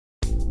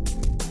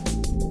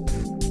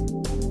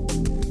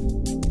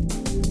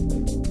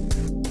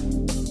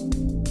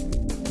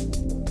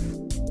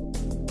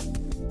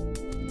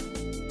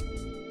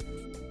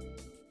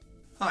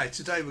Hi,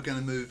 today we're going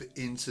to move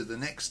into the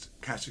next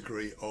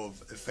category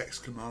of effects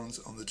commands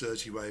on the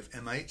Dirtywave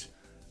M8,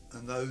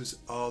 and those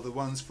are the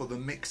ones for the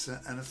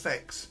mixer and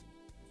effects.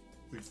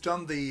 We've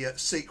done the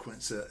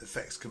sequencer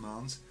effects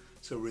commands,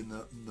 so we're in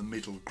the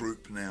middle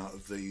group now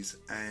of these,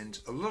 and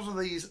a lot of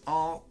these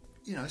are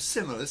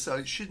similar, so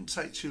it shouldn't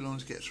take too long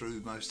to get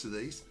through most of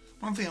these.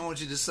 One thing I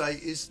wanted to say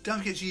is don't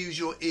forget to use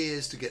your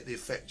ears to get the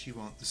effect you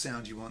want, the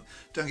sound you want.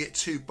 Don't get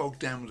too bogged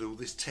down with all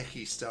this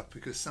techie stuff,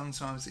 because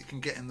sometimes it can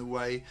get in the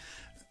way,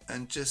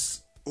 and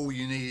just all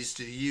you need is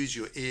to use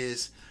your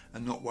ears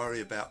and not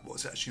worry about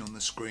what's actually on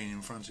the screen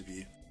in front of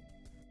you.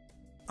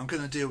 I'm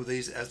going to deal with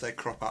these as they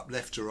crop up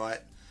left to right,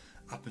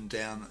 up and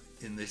down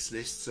in this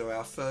list. So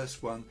our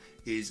first one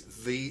is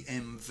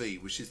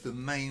VMV, which is the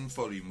main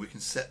volume. We can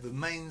set the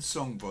main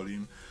song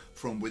volume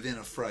from within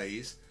a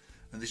phrase,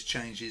 and this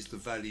changes the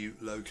value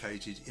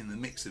located in the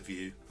mixer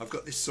view. I've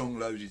got this song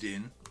loaded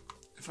in.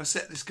 If I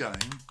set this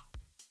going,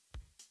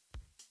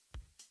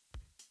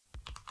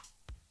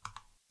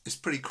 it's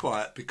pretty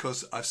quiet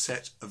because I've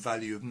set a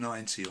value of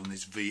 90 on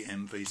this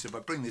VMV. So if I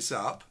bring this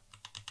up,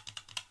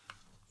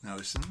 now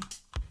listen,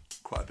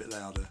 quite a bit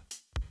louder.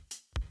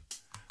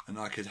 And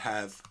I could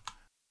have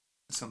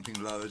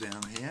something lower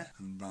down here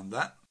and run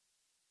that.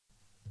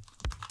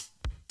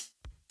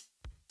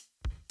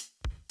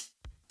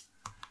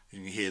 You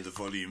can hear the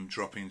volume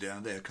dropping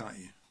down there, can't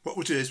you? What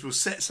we'll do is we'll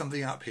set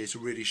something up here to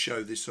really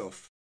show this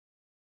off.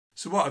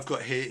 So what I've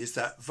got here is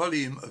that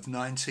volume of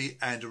 90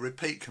 and a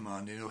repeat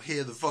command, and you'll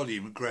hear the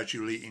volume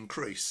gradually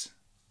increase.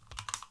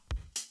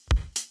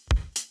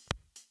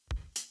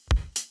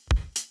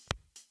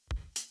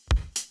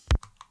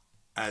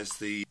 As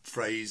the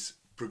phrase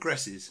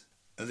progresses,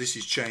 and this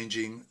is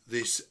changing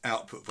this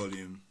output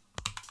volume.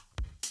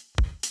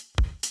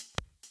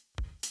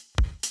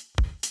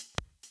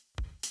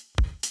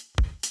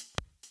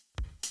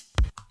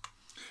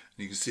 And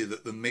you can see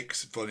that the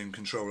mix volume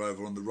control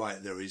over on the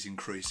right there is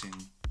increasing.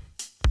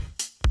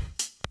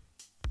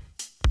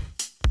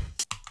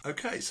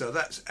 Okay, so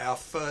that's our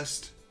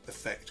first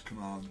effect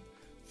command,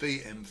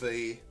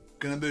 VMV.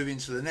 Going to move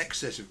into the next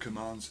set of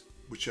commands,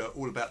 which are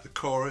all about the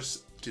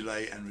chorus,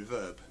 delay and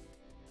reverb.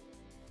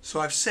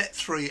 So I've set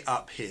three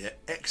up here,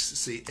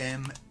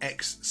 XCM,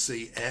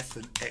 XCF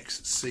and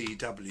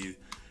XCW.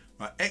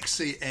 Right,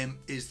 XCM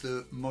is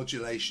the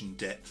modulation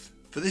depth.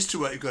 For this to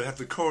work, you've got to have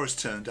the chorus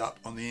turned up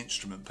on the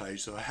instrument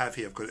page. So I have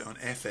here, I've got it on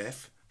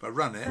FF. If I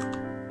run it,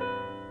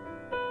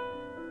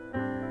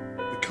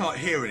 we can't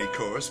hear any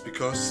chorus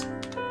because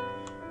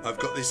I've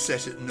got this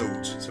set at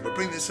nought. So if I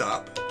bring this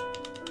up,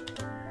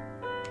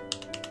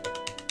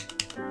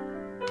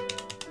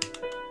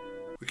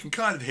 we can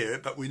kind of hear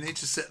it, but we need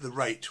to set the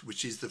rate,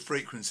 which is the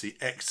frequency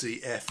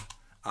XCF,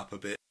 up a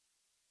bit.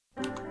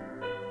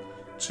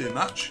 Too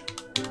much.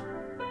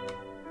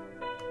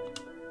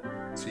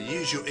 So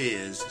use your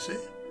ears, see?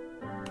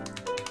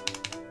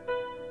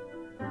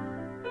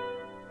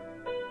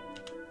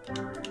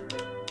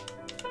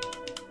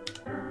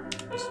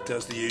 This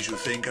does the usual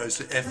thing, goes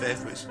to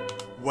FF, which is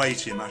way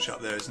too much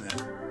up there, isn't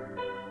it?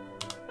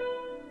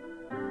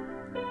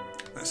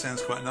 That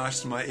sounds quite nice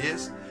to my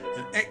ears.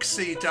 And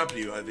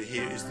XCW over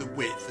here is the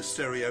width, the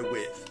stereo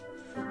width.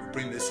 We'll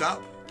bring this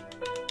up.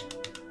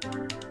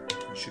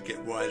 You should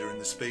get wider in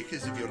the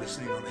speakers if you're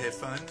listening on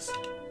headphones.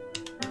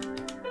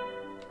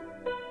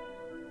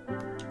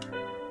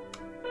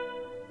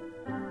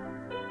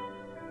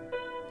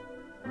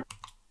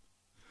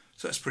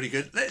 So that's pretty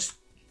good. Let's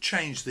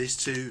change this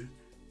to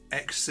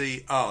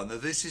XCR. Now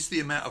this is the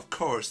amount of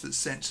chorus that's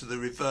sent to the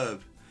reverb.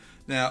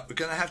 Now we're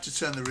going to have to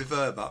turn the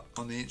reverb up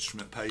on the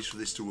instrument page for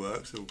this to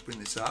work, so we'll bring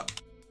this up.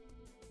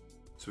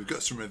 So we've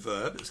got some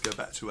reverb. Let's go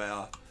back to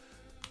our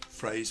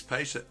phrase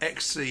page. So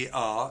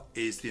XCR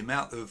is the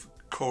amount of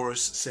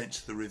chorus sent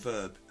to the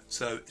reverb.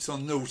 So it's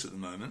on nought at the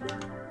moment.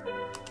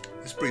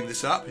 Let's bring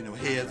this up and you'll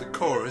hear the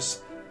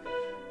chorus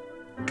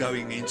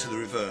going into the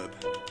reverb.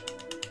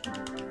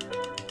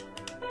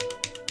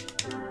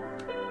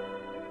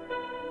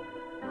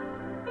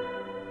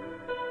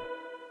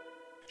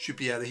 Should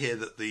be able to hear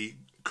that the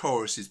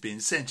chorus is being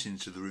sent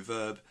into the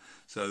reverb,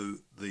 so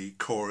the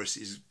chorus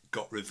is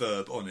got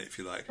reverb on it, if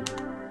you like.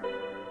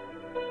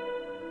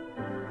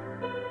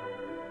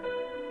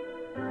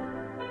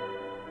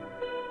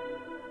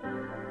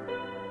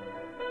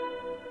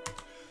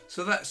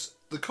 So that's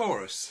the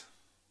chorus.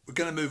 We're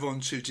going to move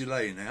on to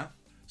delay now.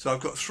 So I've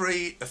got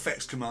three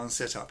effects commands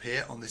set up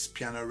here on this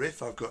piano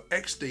riff. I've got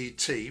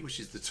XDT,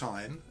 which is the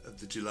time of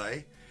the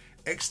delay,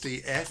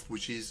 XDF,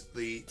 which is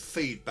the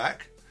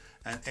feedback,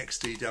 and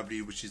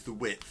XDW, which is the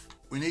width.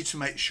 We need to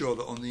make sure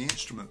that on the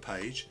instrument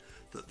page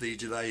that the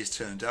delay is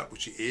turned up,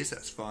 which it is,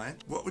 that's fine.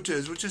 What we'll do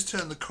is we'll just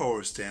turn the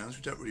chorus down, so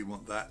we don't really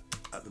want that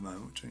at the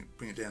moment. We'll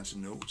bring it down to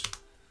nought.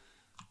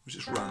 We'll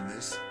just run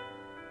this.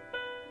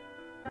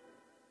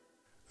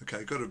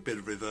 Okay, got a bit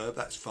of reverb,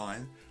 that's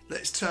fine.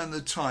 Let's turn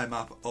the time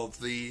up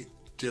of the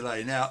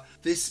delay. Now,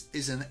 this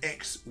is an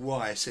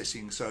XY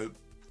setting, so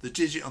the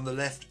digit on the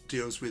left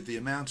deals with the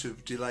amount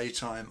of delay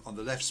time on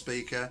the left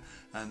speaker,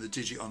 and the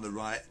digit on the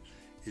right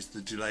is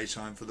the delay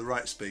time for the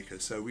right speaker.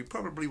 So we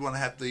probably want to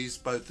have these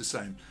both the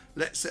same.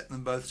 Let's set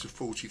them both to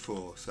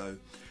 44. So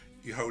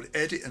you hold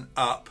edit and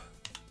up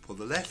for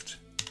the left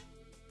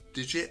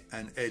digit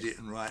and edit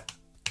and right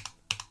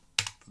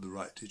for the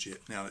right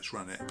digit. Now let's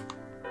run it.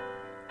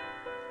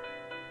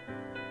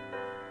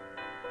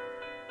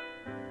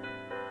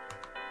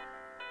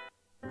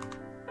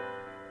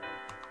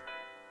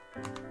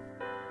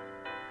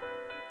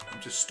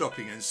 I'm just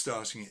stopping and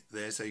starting it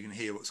there so you can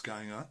hear what's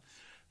going on.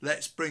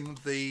 Let's bring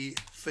the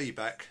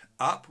feedback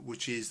up,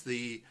 which is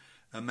the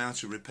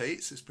amount of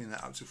repeats. Let's bring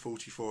that up to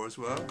 44 as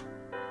well.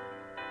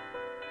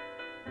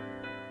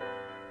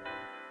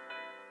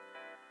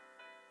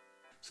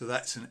 So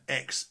that's an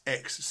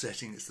XX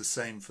setting. It's the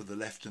same for the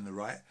left and the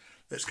right.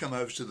 Let's come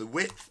over to the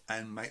width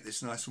and make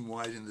this nice and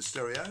wide in the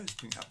stereo. Let's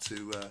bring it up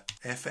to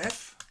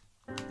FF.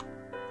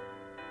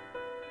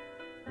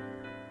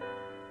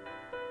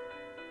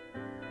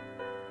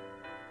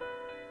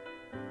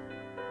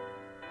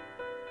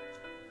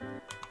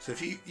 So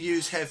if you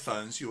use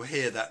headphones, you'll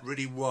hear that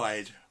really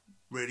wide,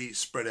 really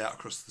spread out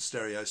across the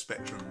stereo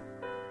spectrum.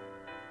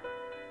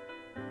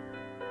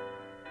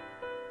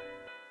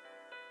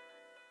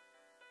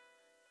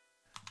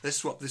 Let's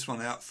swap this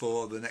one out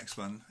for the next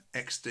one,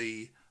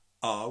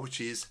 XDR, which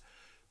is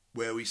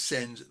where we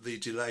send the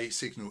delay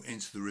signal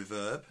into the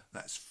reverb.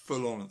 That's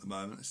full on at the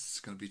moment. It's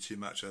going to be too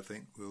much, I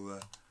think.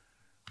 We'll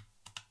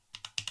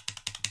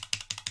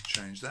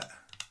change that.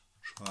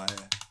 Try.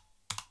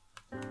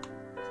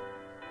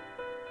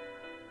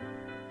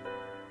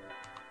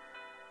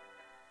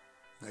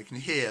 Now you can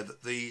hear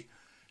that the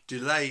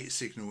delay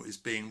signal is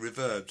being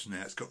reverbed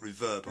now. It's got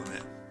reverb on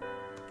it.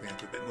 Bring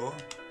up a bit more.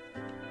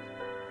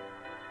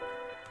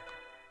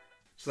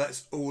 So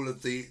that's all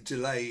of the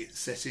delay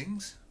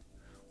settings.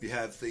 We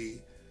have the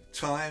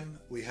time,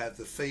 we have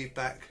the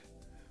feedback,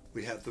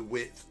 we have the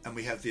width, and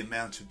we have the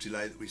amount of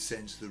delay that we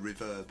send to the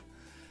reverb.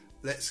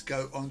 Let's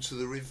go on to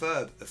the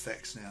reverb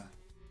effects now.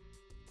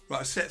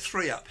 Right, I've set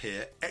 3 up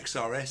here,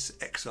 XRS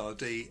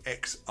XRD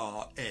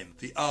XRM.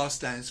 The R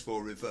stands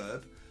for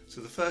reverb.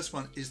 So the first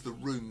one is the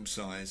room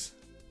size.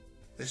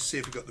 Let's see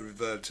if we've got the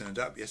reverb turned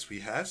up. Yes, we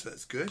have, so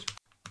that's good.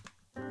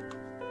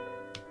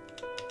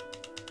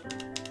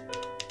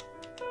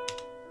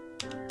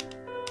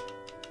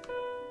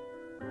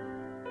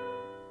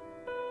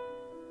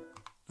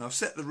 Now I've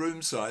set the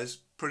room size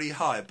pretty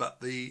high,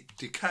 but the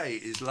decay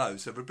is low.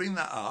 So if we bring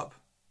that up,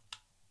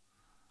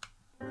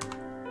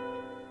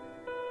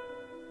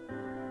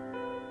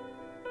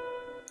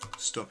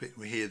 stop it,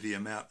 we hear the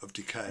amount of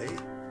decay.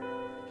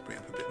 Bring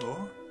it up a bit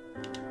more.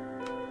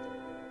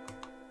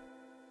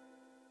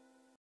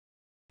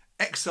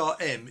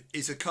 XRM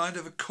is a kind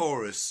of a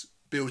chorus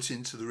built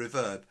into the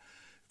reverb.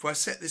 If I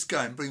set this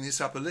going, bring this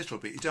up a little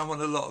bit, you don't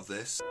want a lot of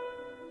this.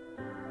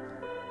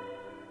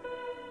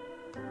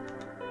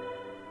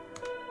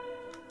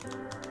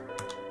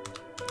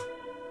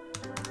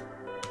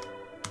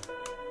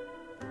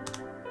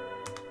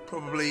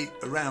 Probably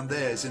around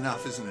there is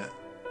enough, isn't it?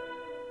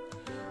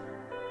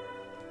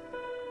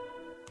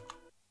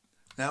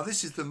 Now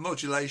this is the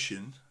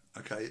modulation,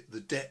 okay, the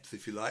depth,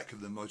 if you like,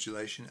 of the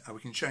modulation, and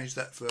we can change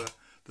that for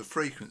the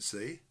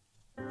frequency.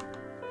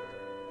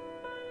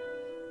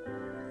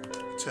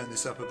 Turn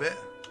this up a bit.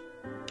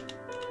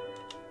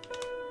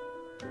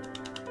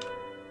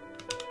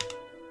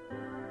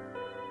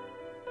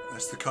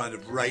 That's the kind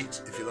of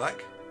rate, if you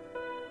like.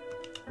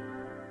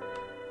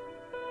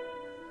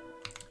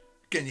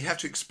 Again, you have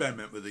to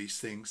experiment with these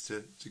things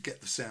to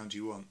get the sound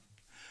you want.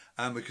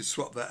 And we could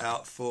swap that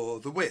out for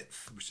the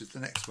width, which is the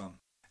next one.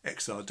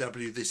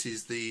 XRW, this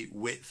is the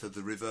width of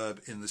the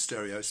reverb in the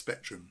stereo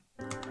spectrum.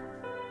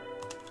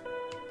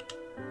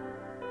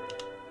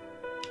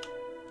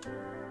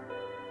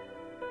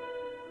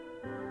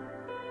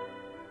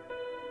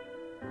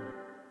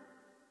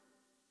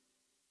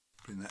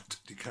 Bring that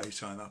decay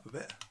time up a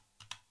bit.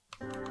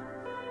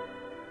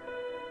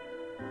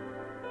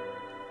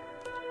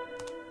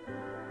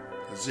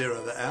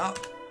 Zero that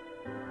out.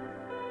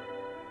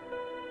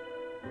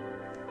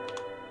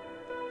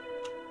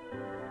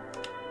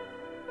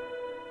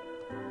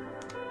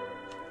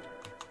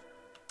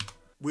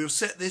 We'll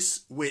set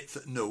this width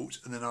at 0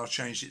 and then I'll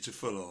change it to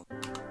full on.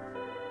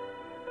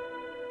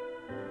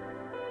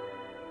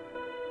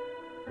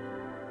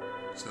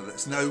 So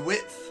that's no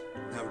width,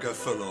 now we'll go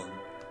full on.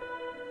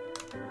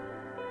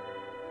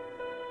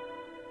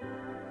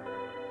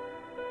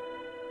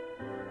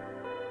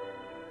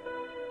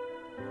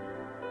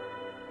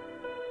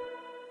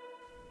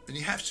 And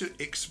you have to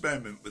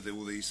experiment with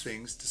all these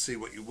things to see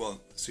what you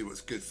want, see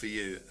what's good for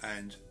you,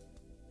 and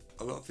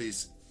a lot of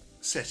these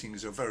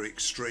settings are very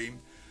extreme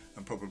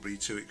and probably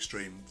too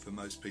extreme for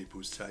most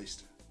people's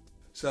taste.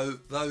 So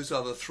those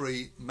are the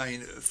 3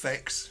 main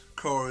effects: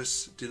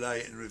 chorus,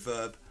 delay and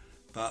reverb,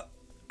 but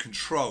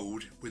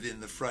controlled within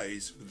the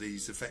phrase with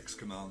these effects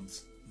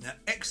commands. Now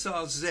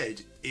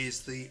XRZ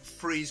is the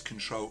freeze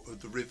control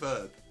of the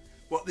reverb.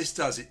 What this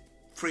does, it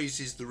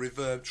freezes the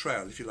reverb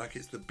trail, if you like.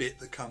 It's the bit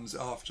that comes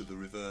after the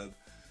reverb,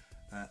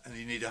 and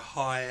you need a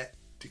high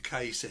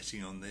decay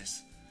setting on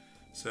this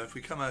So if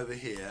we come over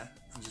here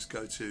and just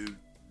go to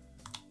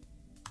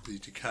the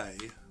decay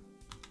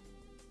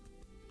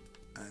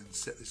and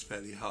set this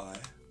fairly high.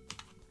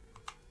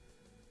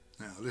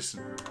 Now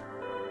listen.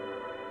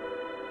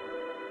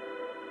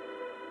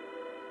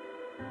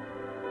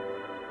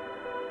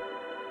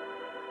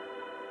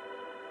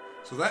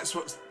 So that's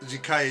what the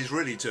decay is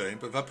really doing,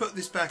 but if I put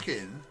this back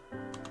in,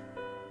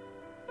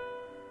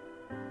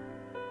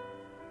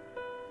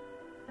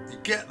 you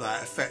get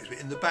that effect but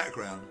in the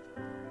background.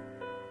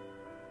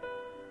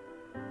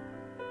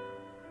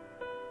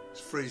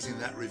 It's freezing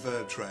that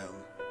reverb trail.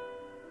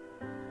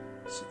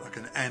 It's like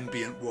an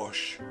ambient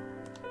wash.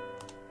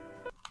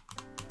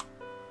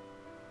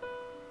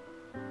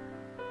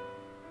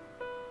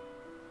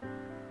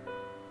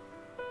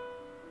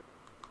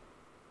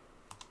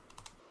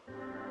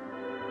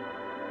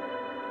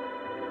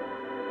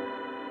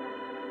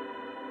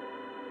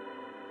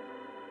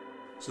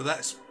 So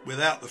that's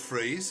without the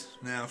freeze.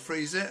 Now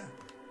freeze it.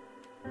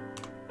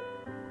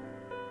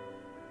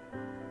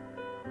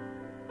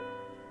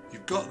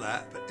 You've got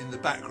that, but in the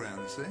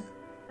background, you see?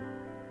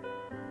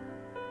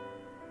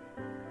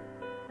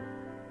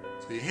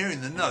 So you're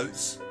hearing the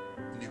notes,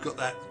 and you've got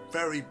that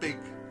very big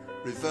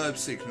reverb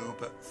signal,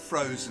 but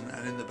frozen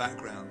and in the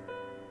background.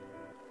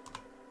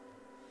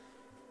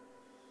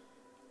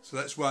 So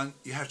that's one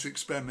you have to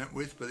experiment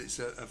with, but it's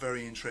a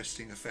very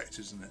interesting effect,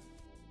 isn't it?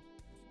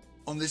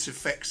 On this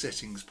effect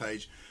settings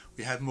page,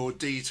 we have more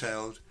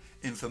detailed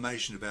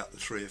information about the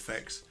three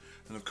effects,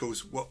 and of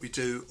course what we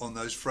do on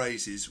those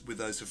phrases with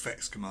those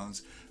effects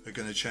commands are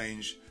going to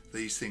change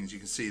these things. You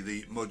can see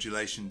the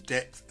modulation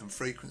depth and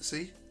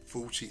frequency,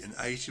 40 and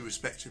 80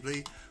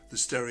 respectively, the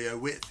stereo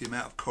width, the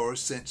amount of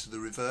chorus sent to the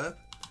reverb,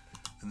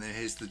 and then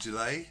here's the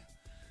delay.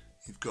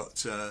 You've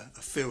got a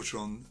filter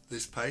on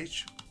this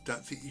page.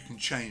 Don't think you can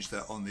change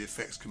that on the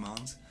effects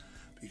commands,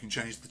 but you can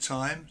change the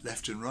time,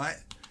 left and right.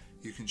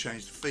 You can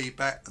change the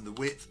feedback and the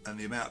width and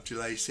the amount of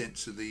delay sent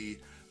to the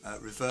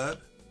reverb.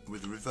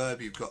 With the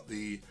reverb you've got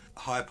the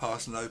high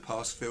pass and low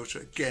pass filter.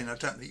 Again, I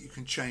don't think you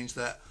can change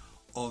that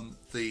on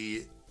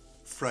the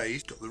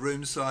phrase. You've got the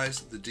room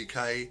size, the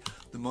decay,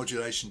 the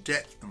modulation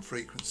depth and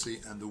frequency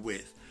and the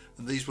width.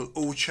 And these will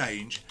all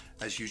change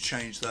as you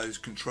change those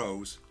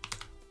controls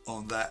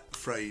on that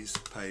phrase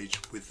page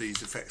with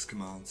these effects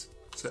commands.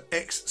 So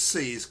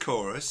XC is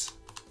chorus,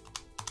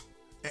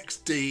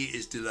 XD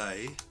is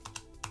delay,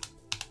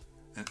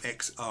 and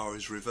XR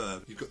is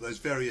reverb. You've got those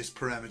various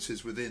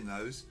parameters within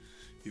those.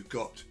 You've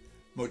got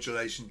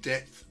modulation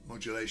depth,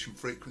 modulation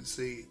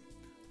frequency,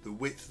 the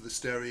width of the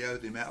stereo,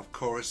 the amount of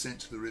chorus sent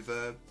to the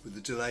reverb. With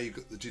the delay you've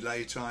got the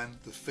delay time,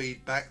 the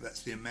feedback,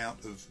 that's the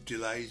amount of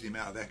delays, the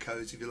amount of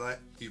echoes if you like.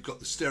 You've got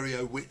the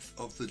stereo width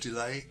of the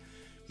delay.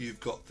 You've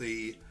got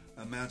the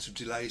amount of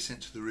delay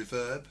sent to the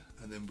reverb,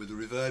 and then with the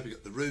reverb you've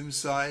got the room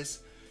size.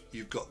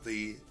 You've got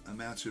the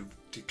amount of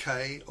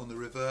decay on the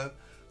reverb,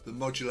 the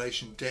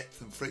modulation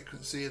depth and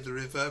frequency of the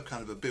reverb,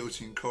 kind of a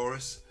built-in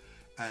chorus,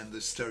 and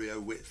the stereo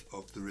width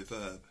of the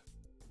reverb.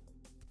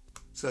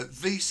 So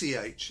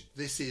VCH,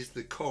 this is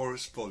the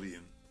chorus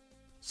volume.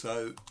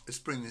 So let's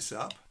bring this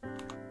up.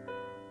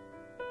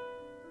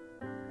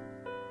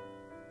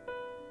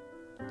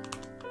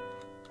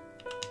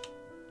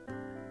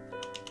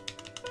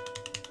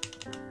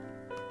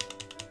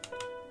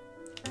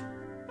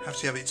 Have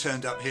to have it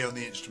turned up here on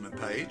the instrument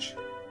page.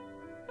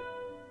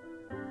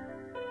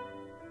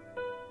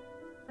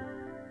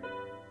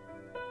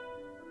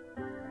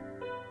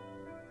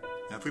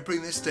 Now if we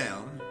bring this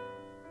down,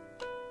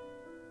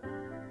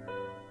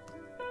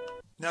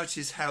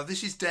 notice how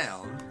this is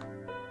down,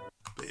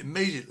 but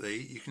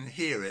immediately you can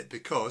hear it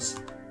because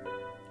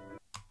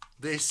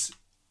this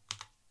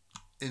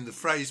in the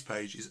phrase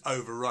page is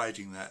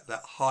overriding that.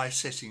 That high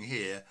setting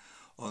here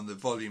on the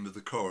volume of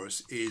the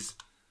chorus is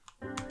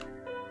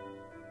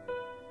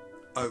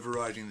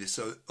overriding this.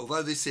 So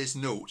although this says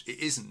nought, it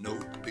isn't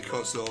nought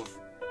because of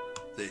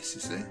this,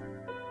 you see.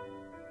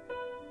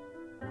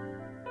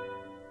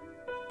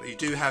 But you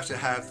do have to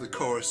have the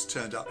chorus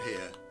turned up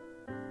here.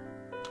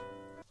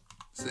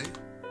 See?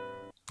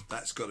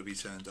 That's got to be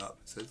turned up.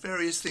 So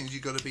various things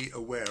you've got to be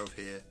aware of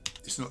here.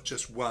 It's not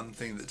just one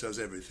thing that does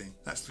everything.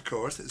 That's the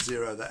chorus. Let's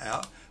zero that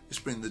out. Let's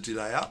bring the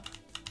delay up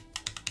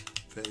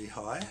fairly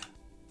high.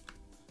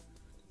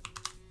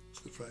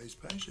 It's the phrase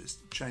page. Let's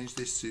change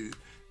this to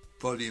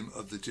volume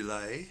of the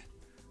delay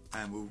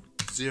and we'll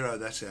zero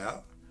that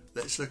out.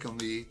 Let's look on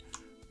the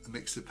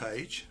mixer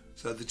page.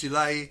 So the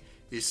delay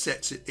is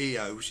set to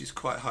EO, which is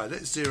quite high.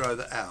 Let's zero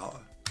that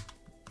out.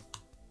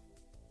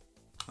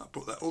 I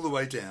brought that all the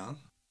way down.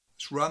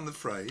 Let's run the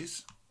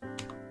phrase.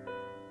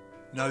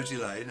 No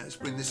delay. Now let's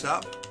bring this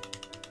up.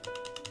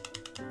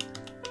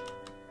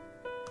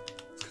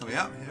 It's coming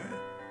up here.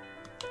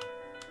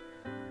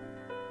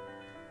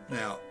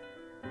 Now,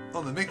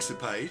 on the mixer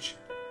page,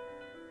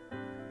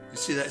 you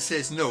see that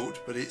says nought,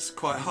 but it's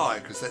quite high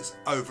because that's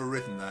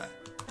overridden that.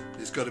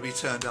 It's got to be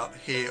turned up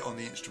here on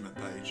the instrument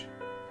page.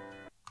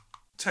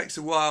 It takes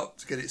a while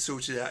to get it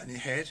sorted out in your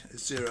head.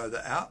 Let's zero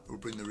that out. We'll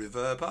bring the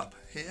reverb up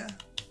here,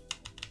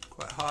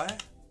 quite high.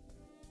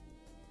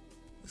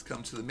 Let's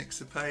come to the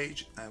mixer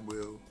page and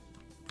we'll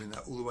bring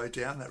that all the way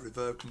down, that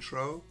reverb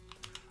control,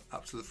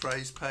 up to the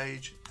phrase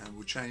page, and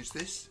we'll change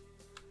this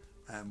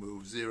and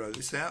we'll zero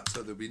this out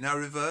so there'll be no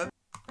reverb.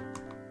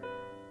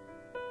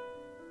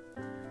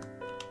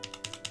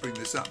 Bring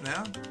this up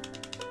now.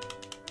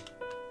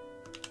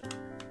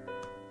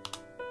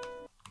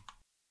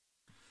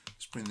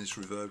 Let's bring this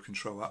reverb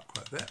control up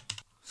quite a bit.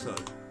 So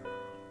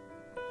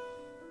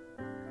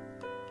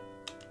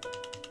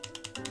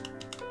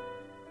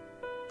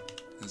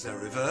there's our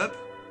reverb.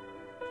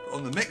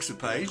 On the mixer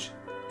page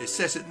it's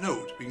set at 0.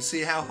 You can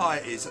see how high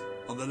it is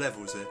on the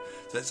levels there.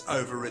 So it's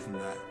overridden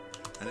that,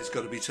 and it's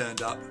got to be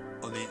turned up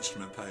on the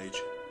instrument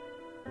page.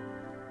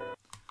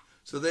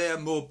 So they're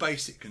more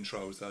basic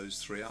controls, those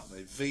three, aren't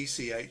they?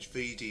 VCH,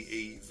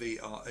 VDE,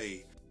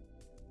 VRE.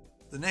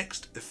 The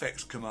next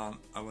effects command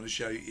I want to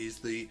show you is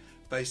the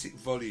basic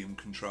volume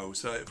control.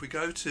 So if we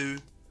go to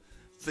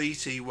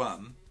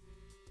VT1,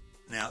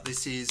 now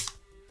this is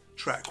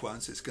track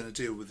 1, so it's going to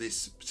deal with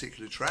this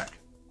particular track.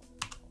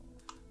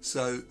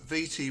 So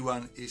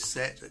VT1 is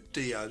set at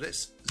DO.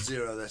 Let's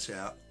zero that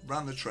out,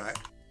 run the track,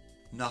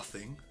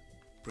 nothing,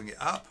 bring it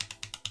up,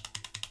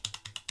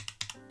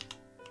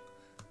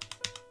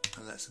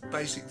 and that's a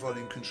basic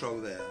volume control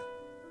there.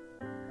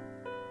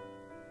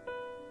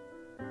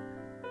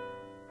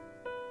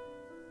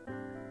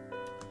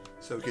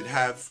 So we could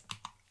have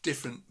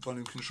different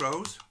volume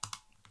controls.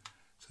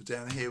 So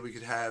down here we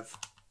could have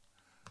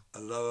a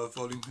lower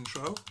volume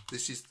control.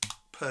 This is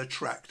per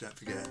track, don't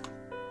forget.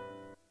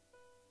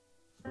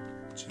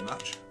 Too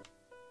much.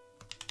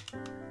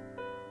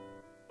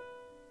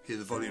 Hear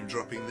the volume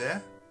dropping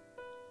there.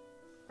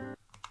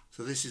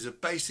 So this is a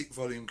basic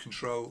volume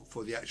control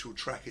for the actual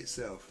track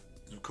itself.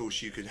 And of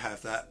course you could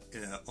have that,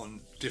 you know,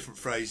 on different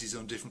phrases,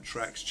 on different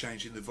tracks,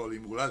 changing the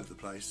volume all over the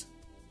place.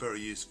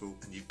 Very useful,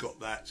 and you've got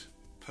that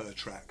per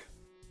track.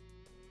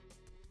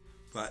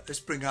 Right, let's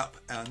bring up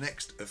our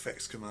next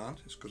effects command.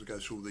 It's got to go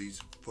through all these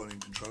volume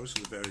controls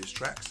for the various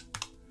tracks.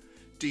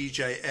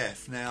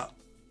 DJF. Now,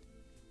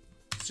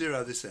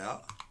 zero this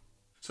out.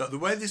 So the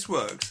way this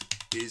works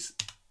is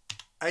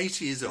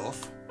 80 is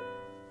off.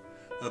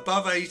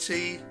 Above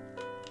 80,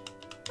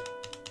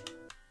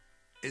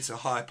 it's a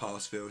high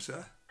pass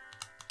filter.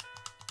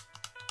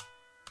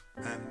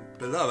 And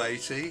below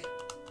 80,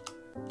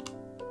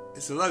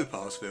 it's a low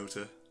pass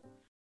filter.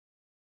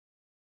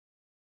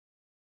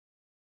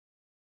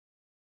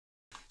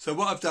 So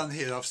what I've done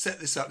here, I've set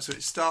this up so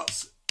it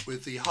starts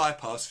with the high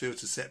pass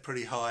filter set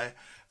pretty high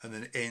and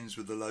then it ends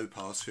with the low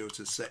pass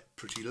filter set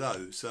pretty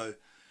low. So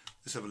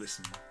let's have a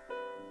listen.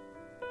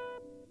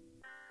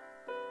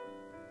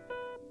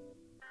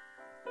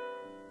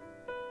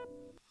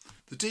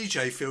 The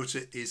DJ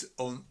filter is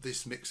on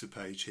this mixer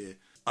page here.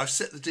 I've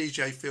set the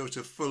DJ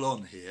filter full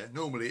on here.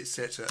 Normally it's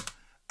set at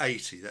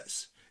 80,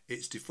 that's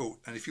its default.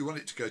 And if you want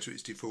it to go to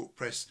its default,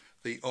 press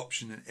the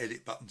option and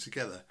edit button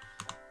together.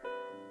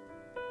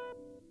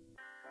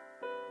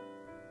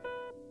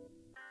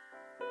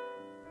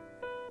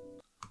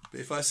 But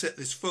if I set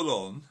this full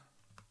on,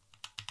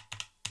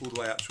 all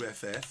the way up to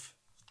FF,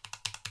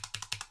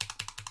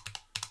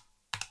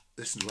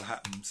 listen to what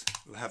happens.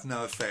 It will have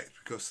no effect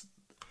because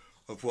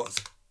of what's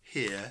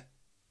here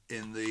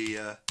in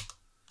the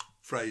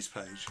phrase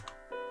page.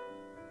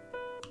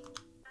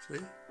 See?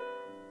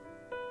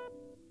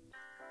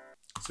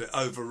 So it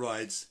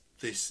overrides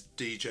this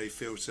DJ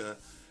filter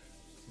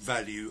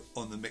value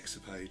on the mixer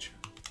page.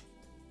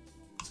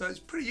 So it's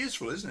pretty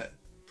useful, isn't it?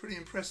 Pretty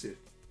impressive.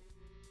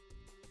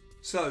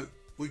 So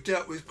we've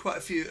dealt with quite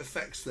a few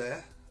effects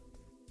there.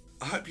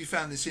 I hope you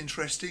found this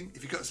interesting.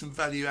 If you got some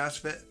value out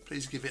of it,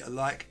 please give it a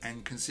like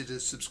and consider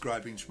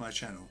subscribing to my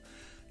channel.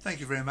 Thank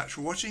you very much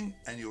for watching,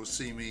 and you'll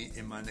see me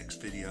in my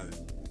next video.